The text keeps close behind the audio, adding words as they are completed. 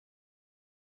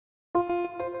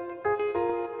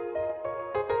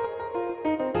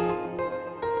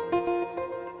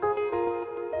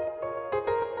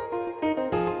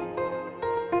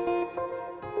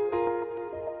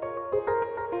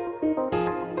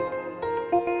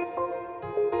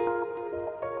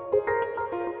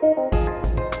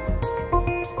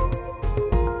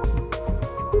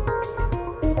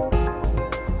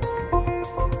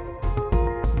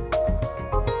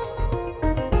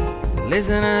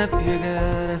Listen up, you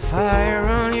got a fire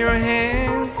on your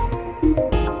hands.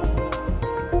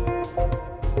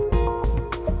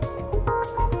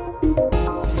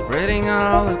 Spreading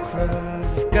all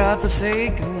across this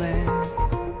godforsaken land.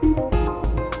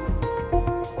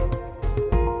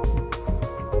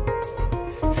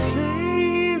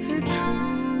 Say, is it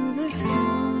true the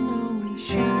sun always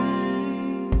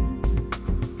shines?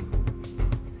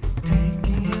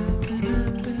 Taking up and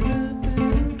up and up and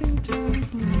up into the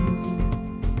blue.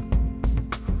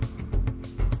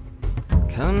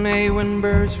 Come May when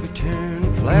birds return,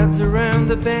 flags around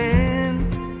the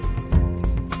bend.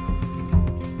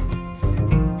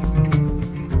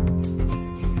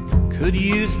 Could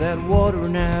use that water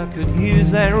now, could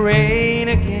use that rain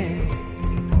again.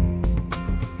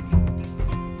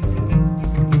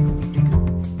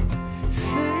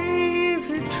 Say, is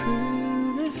it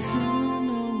true the sun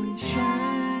always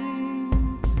shines?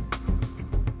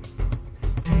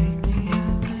 Take me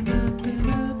up and up and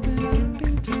up and up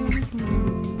into the blue.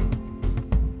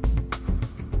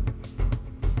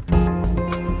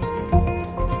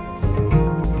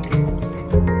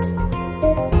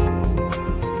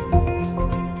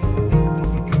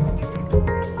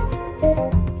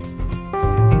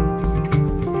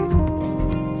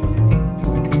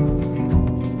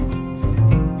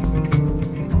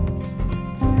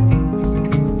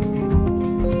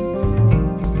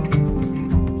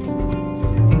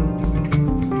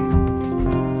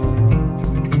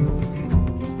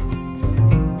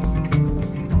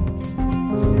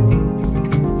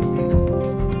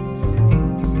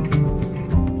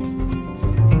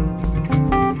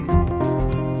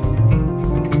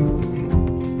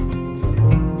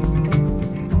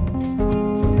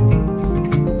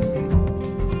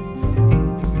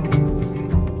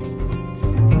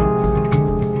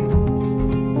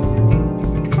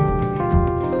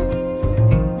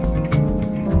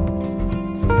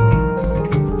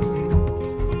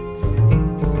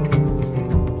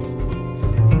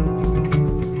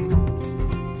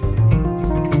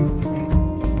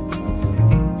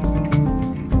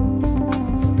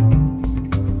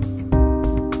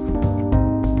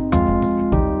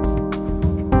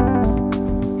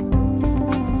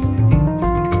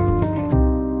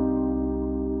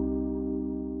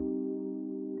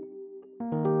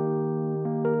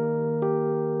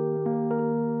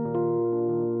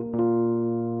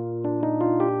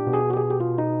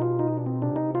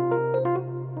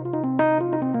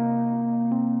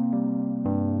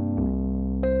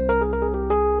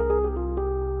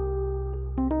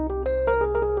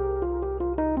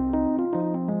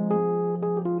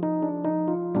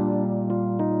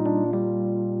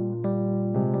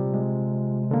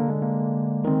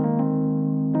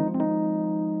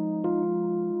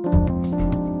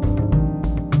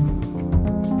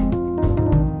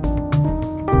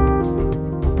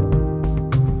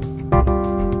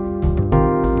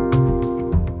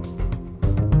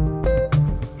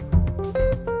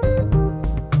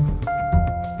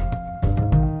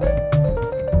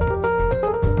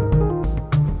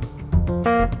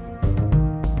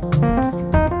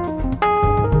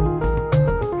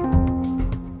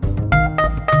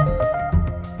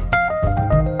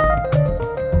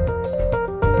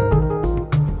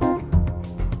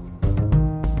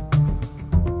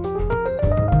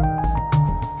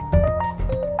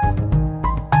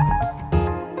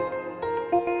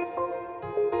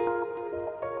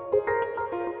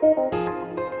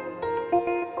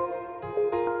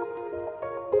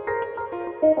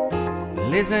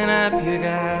 Listen up, you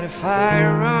got a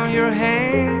fire on your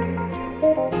hand.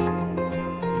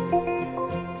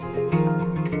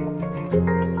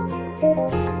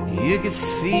 You can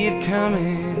see it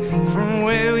coming from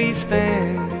where we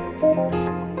stand.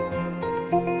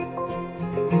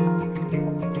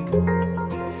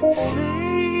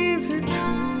 Say, is it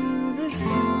true the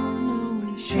sun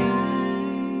always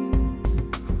shines?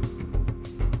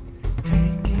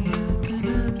 Taking up and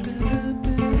up and up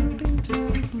and up into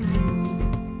the blue.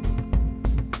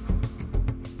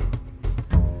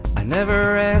 I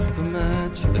never asked for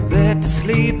much, a bed to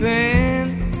sleep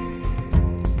in.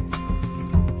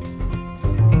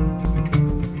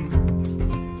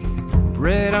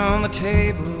 Bread on the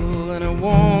table and a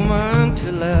woman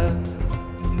to love.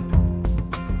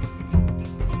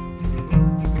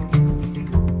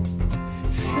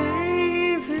 Say,